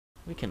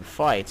We can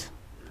fight.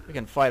 We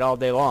can fight all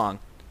day long.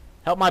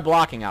 Help my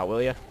blocking out,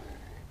 will you?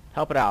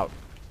 Help it out.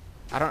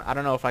 I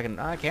don't know if I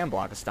can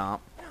block a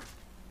stomp.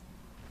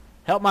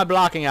 Help my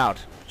blocking out.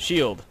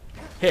 Shield.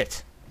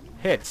 Hit.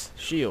 Hit.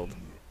 Shield.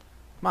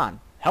 Come on.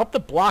 Help the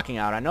blocking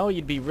out. I know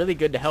you'd be really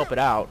good to help it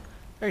out.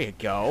 There you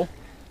go.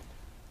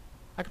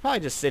 I could probably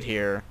just sit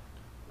here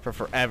for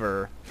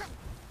forever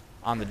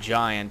on the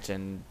giant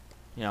and,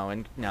 you know,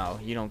 and no,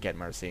 you don't get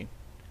mercy.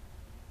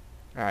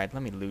 Alright,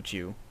 let me loot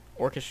you.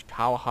 Orcish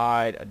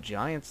cowhide, a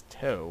giant's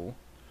toe.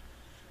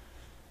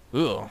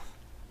 Ugh.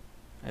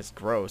 That's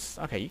gross.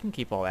 Okay, you can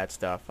keep all that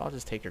stuff. I'll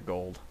just take your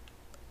gold.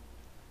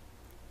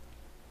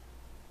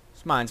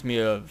 This reminds me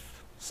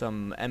of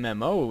some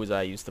MMOs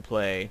I used to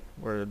play,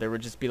 where there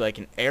would just be like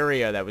an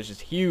area that was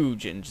just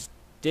huge and just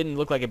didn't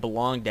look like it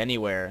belonged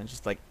anywhere, and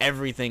just like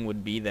everything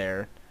would be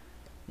there.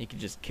 You could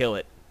just kill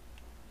it.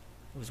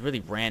 It was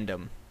really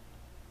random.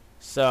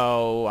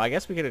 So I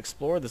guess we could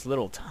explore this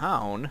little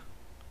town.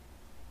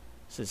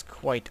 This is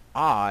quite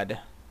odd,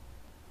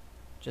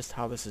 just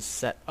how this is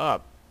set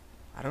up.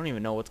 I don't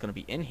even know what's going to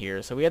be in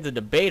here. So we have the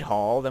debate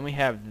hall, then we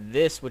have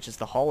this, which is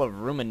the hall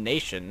of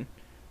rumination.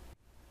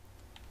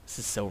 This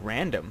is so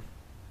random.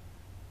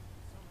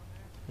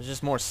 There's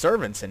just more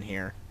servants in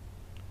here.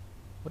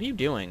 What are you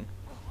doing?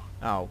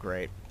 Oh,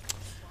 great.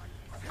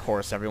 Of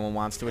course everyone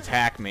wants to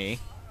attack me.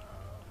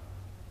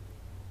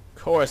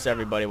 Of course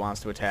everybody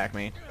wants to attack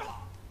me.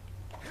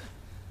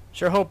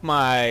 Sure hope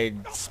my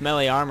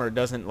smelly armor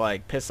doesn't,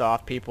 like, piss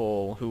off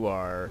people who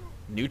are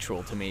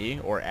neutral to me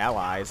or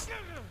allies.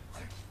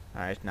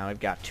 Alright, now we've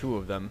got two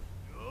of them.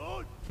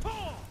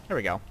 There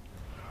we go.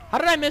 How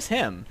did I miss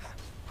him?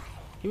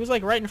 He was,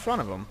 like, right in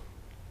front of him.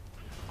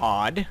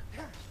 Odd.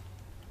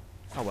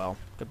 Oh, well.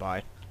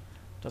 Goodbye.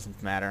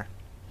 Doesn't matter.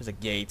 There's a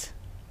gate.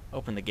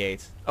 Open the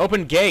gate.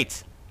 Open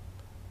gate!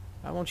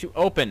 Why won't you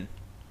open?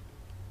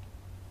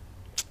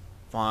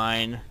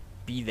 Fine.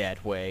 Be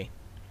that way.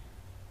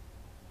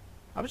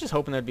 I was just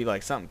hoping there'd be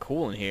like something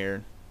cool in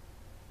here.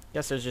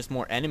 Guess there's just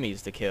more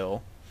enemies to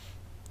kill.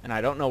 And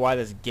I don't know why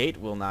this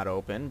gate will not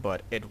open,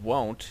 but it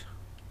won't.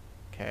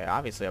 Okay,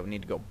 obviously I would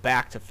need to go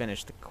back to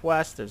finish the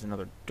quest. There's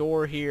another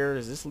door here.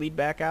 Does this lead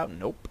back out?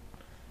 Nope.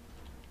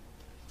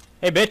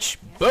 Hey, bitch!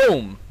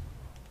 Boom!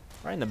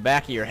 Right in the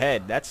back of your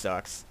head. That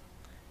sucks.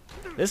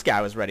 This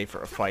guy was ready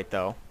for a fight,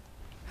 though.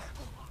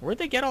 Where'd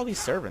they get all these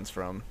servants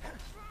from?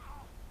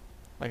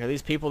 Like, are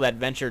these people that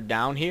ventured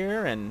down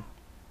here and...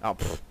 Oh,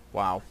 pfft,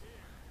 wow.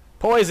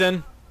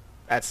 Poison!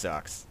 That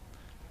sucks.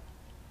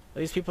 Are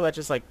these people that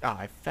just like... Oh,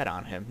 I fed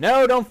on him.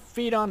 No, don't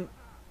feed on...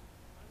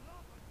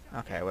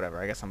 Okay,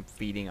 whatever. I guess I'm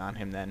feeding on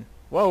him then.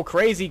 Whoa,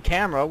 crazy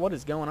camera. What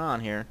is going on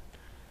here?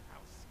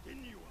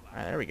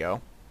 Alright, there we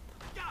go.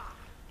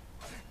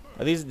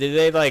 Are these... Did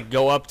they, like,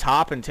 go up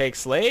top and take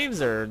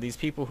slaves? Or are these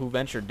people who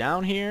ventured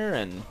down here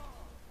and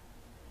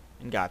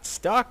got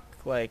stuck?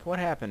 Like, what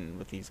happened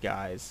with these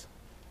guys?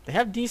 They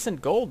have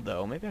decent gold,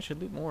 though. Maybe I should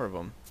loot more of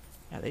them.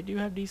 Yeah, they do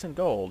have decent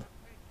gold.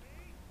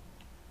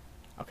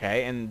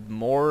 Okay, and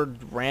more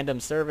random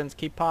servants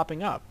keep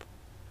popping up.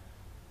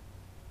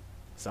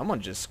 Someone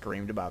just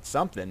screamed about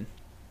something.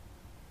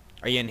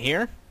 Are you in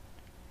here?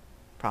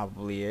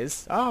 Probably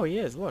is. Oh, he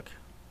is. Look.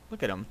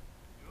 Look at him.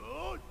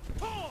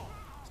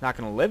 He's not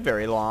going to live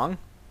very long.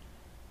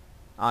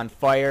 On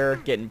fire,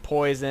 getting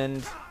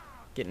poisoned,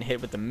 getting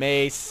hit with the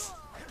mace.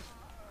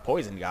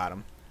 Poison got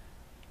him.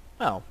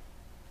 Well,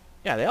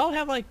 yeah, they all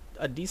have like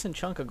a decent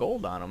chunk of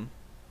gold on them.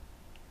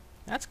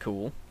 That's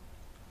cool.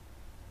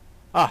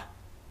 Ah,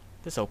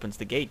 this opens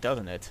the gate,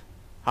 doesn't it?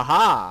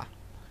 Haha!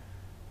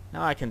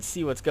 Now I can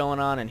see what's going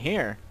on in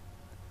here.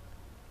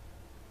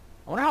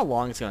 I wonder how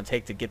long it's going to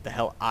take to get the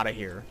hell out of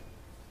here.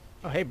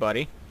 Oh, hey,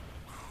 buddy.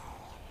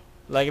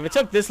 Like, if it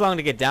took this long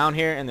to get down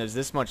here and there's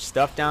this much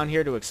stuff down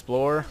here to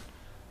explore,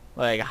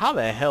 like, how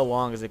the hell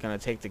long is it going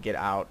to take to get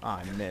out? Oh,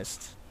 I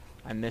missed.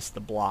 I missed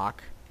the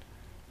block.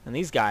 And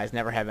these guys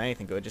never have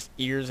anything good. Just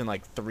ears and,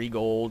 like, 3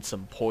 gold,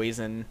 some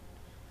poison.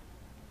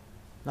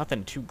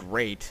 Nothing too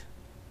great.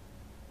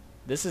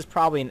 This is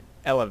probably an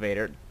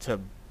elevator to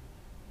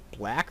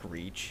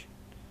Blackreach.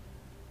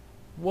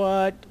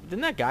 What?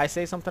 Didn't that guy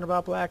say something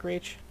about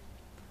Blackreach?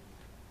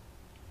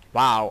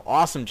 Wow,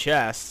 awesome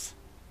chest.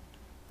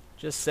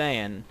 Just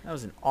saying. That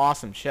was an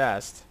awesome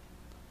chest.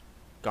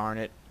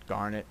 Garnet,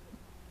 Garnet,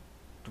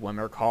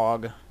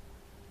 Dwemercog,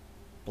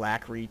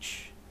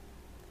 Blackreach.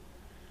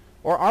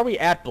 Or are we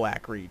at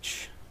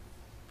Blackreach?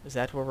 Is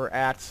that where we're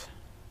at?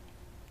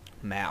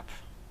 Map.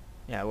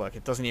 Yeah, look,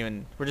 it doesn't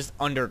even... We're just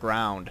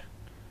underground.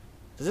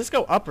 Does this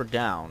go up or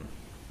down?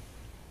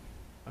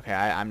 Okay,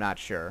 I'm not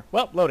sure.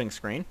 Well, loading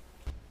screen.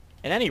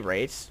 At any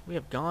rate, we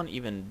have gone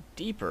even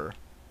deeper.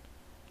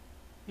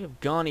 We have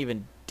gone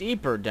even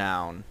deeper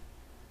down.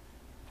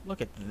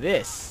 Look at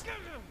this.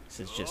 This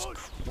is just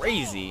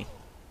crazy.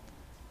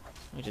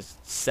 Let me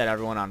just set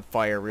everyone on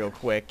fire real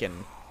quick and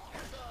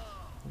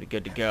we'll be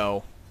good to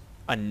go.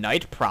 A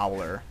night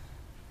prowler.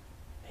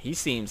 He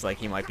seems like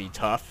he might be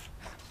tough.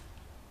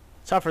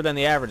 Tougher than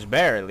the average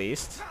bear, at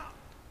least.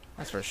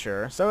 That's for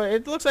sure. So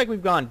it looks like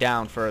we've gone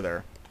down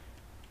further.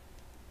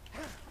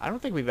 I don't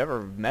think we've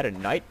ever met a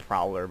night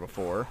prowler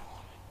before.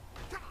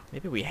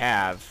 Maybe we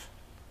have.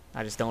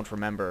 I just don't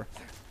remember.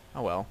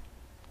 Oh well.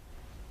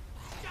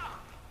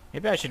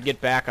 Maybe I should get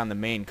back on the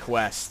main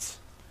quest.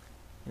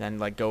 And then,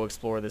 like, go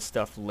explore this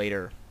stuff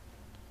later.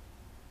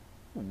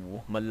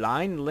 Ooh,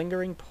 malign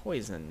lingering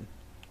poison.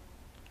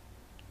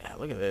 Yeah,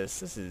 look at this.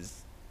 This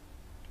is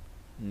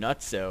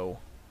nutso.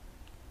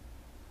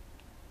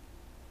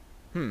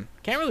 Can't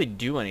really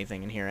do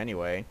anything in here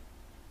anyway.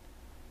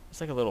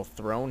 It's like a little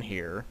throne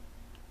here.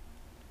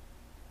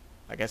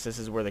 I guess this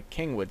is where the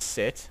king would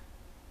sit.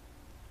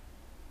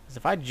 Because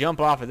if I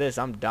jump off of this,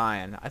 I'm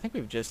dying. I think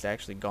we've just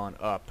actually gone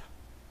up.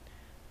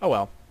 Oh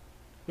well.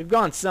 We've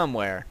gone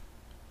somewhere.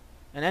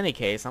 In any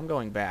case, I'm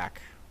going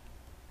back.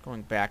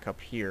 Going back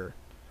up here.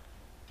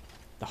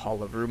 The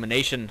Hall of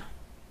Rumination.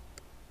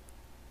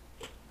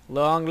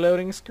 Long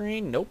loading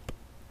screen? Nope.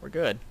 We're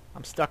good.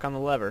 I'm stuck on the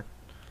lever.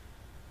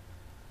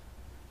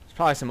 There's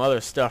probably some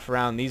other stuff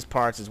around these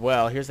parts as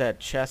well. Here's that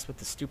chest with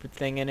the stupid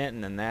thing in it,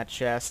 and then that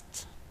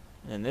chest.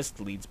 And this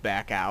leads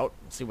back out.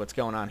 Let's see what's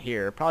going on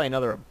here. Probably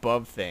another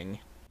above thing.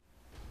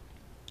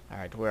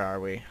 Alright, where are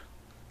we?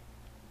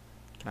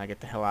 Can I get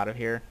the hell out of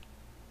here?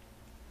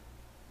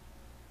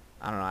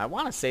 I don't know. I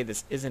want to say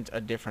this isn't a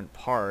different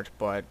part,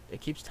 but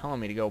it keeps telling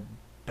me to go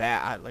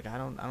back. Like, I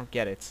don't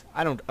get it.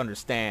 I don't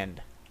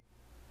understand.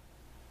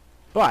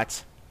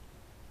 But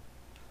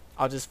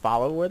I'll just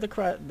follow where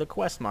the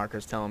quest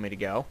marker's telling me to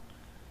go.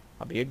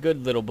 I'll be a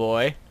good little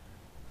boy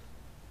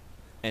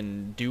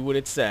and do what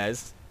it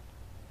says.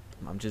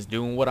 I'm just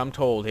doing what I'm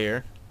told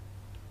here.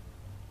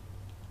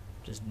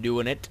 Just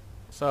doing it.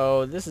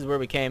 So this is where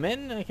we came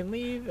in. I can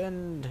leave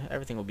and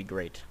everything will be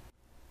great.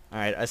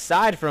 Alright,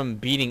 aside from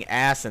beating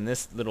ass in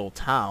this little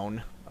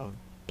town of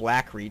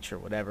Blackreach or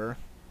whatever,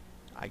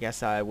 I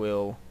guess I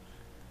will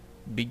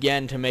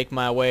begin to make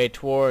my way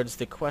towards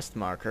the quest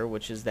marker,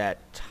 which is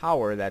that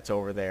tower that's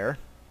over there.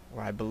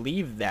 Or I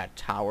believe that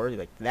tower,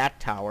 like that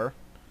tower.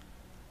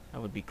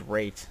 That would be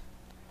great.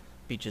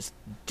 Be just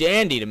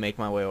dandy to make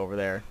my way over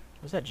there.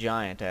 Where's that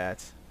giant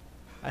at?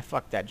 I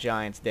fucked that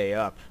giant's day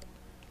up.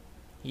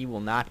 He will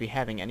not be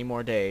having any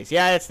more days.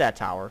 Yeah, it's that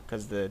tower,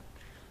 because the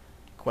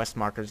quest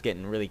marker's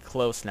getting really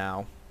close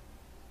now.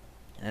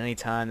 And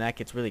anytime that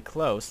gets really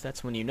close,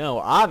 that's when you know,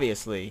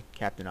 obviously,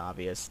 Captain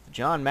Obvious, the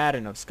John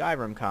Madden of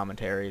Skyrim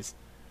commentaries,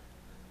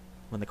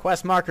 when the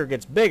quest marker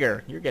gets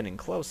bigger, you're getting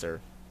closer.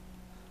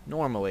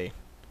 Normally.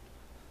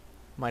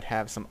 Might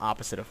have some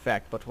opposite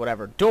effect, but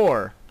whatever.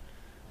 Door!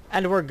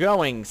 And we're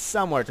going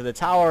somewhere to the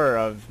Tower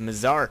of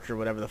Mizark, or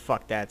whatever the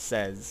fuck that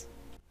says.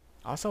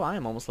 Also, I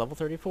am almost level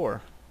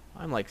 34.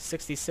 I'm like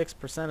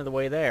 66% of the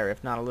way there,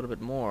 if not a little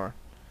bit more.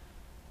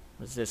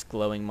 What's this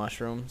glowing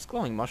mushroom? It's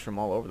glowing mushroom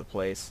all over the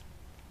place.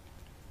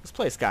 This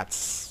place got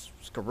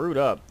screwed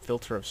up.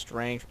 Filter of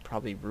strength,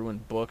 probably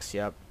ruined books,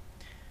 yep.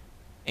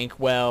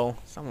 Inkwell.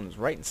 Someone's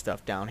writing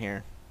stuff down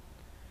here.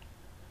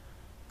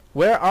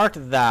 Where art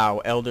thou,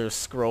 Elder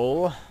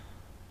Scroll?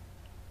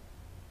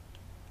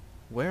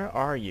 Where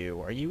are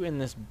you? Are you in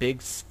this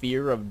big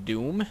sphere of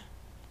doom?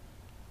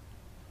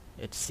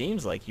 It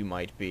seems like you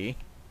might be.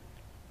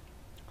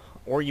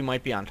 Or you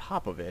might be on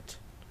top of it.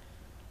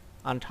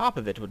 On top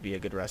of it would be a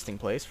good resting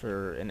place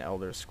for an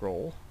Elder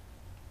Scroll.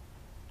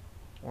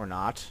 Or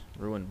not.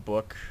 Ruined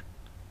book.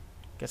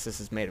 Guess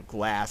this is made of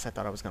glass. I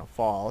thought I was going to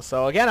fall.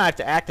 So again, I have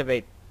to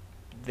activate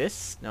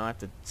this. No, I have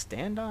to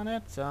stand on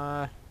it.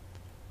 What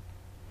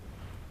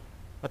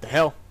the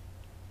hell?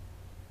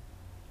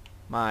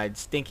 My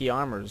stinky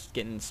armor's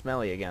getting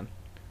smelly again.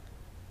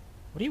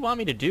 What do you want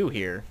me to do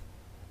here?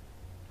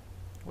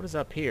 What is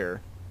up here?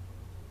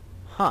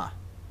 Huh.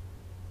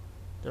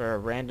 There are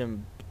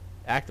random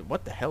active...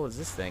 What the hell is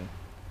this thing?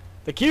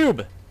 The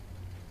cube!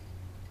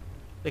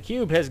 The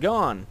cube has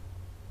gone.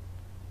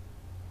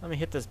 Let me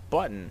hit this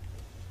button.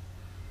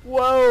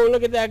 Whoa,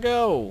 look at that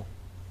go!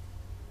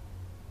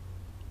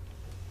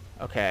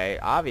 Okay,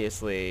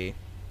 obviously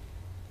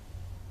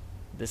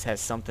this has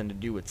something to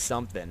do with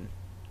something.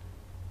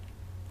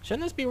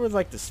 Shouldn't this be where,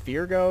 like, the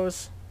sphere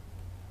goes?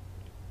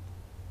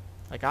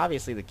 Like,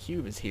 obviously the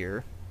cube is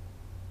here.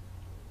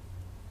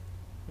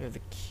 We have the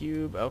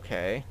cube,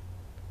 okay.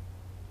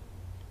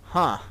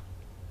 Huh.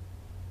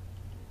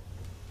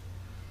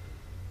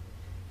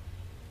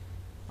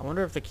 I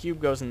wonder if the cube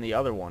goes in the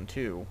other one,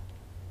 too.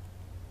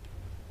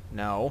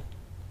 No.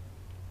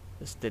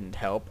 This didn't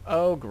help.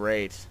 Oh,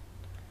 great.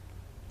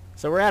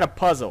 So we're at a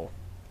puzzle.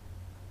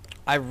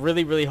 I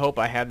really, really hope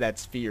I have that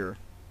sphere.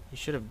 He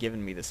should have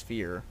given me the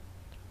sphere,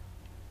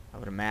 I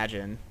would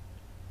imagine.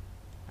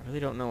 I really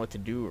don't know what to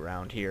do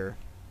around here.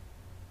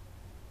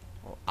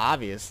 Well,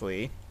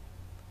 obviously,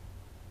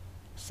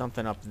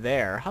 something up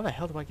there. How the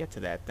hell do I get to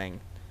that thing?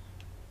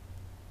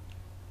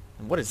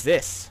 And what is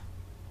this?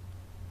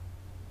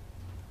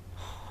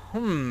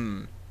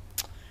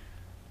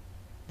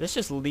 This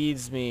just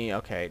leads me...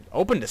 Okay,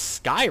 open to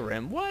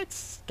Skyrim? What?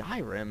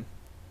 Skyrim?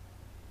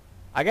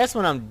 I guess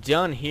when I'm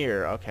done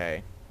here...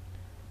 Okay.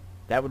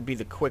 That would be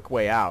the quick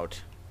way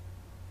out.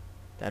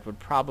 That would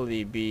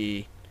probably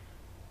be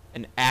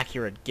an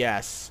accurate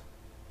guess.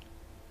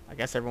 I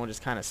guess everyone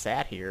just kind of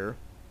sat here.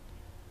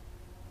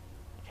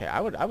 Okay,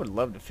 I would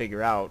love to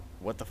figure out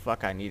what the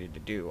fuck I needed to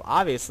do.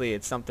 Obviously,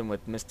 it's something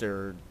with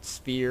Mr.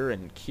 Sphere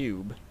and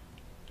Cube.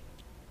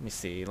 Let me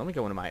see. Let me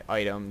go into my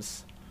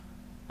items.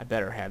 I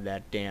better have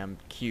that damn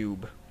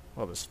cube.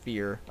 Well, the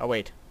sphere. Oh,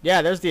 wait.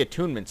 Yeah, there's the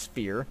attunement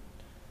sphere.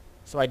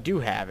 So I do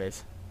have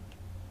it.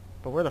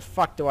 But where the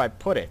fuck do I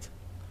put it?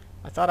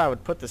 I thought I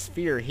would put the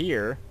sphere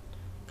here,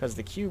 because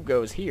the cube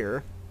goes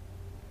here.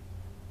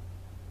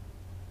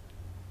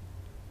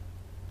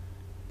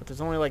 But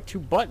there's only like 2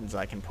 buttons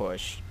I can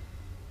push.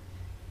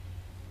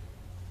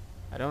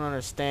 I don't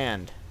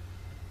understand.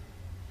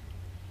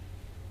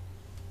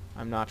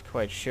 I'm not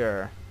quite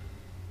sure.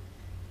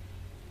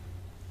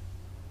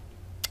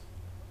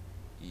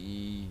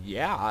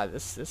 Yeah,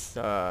 this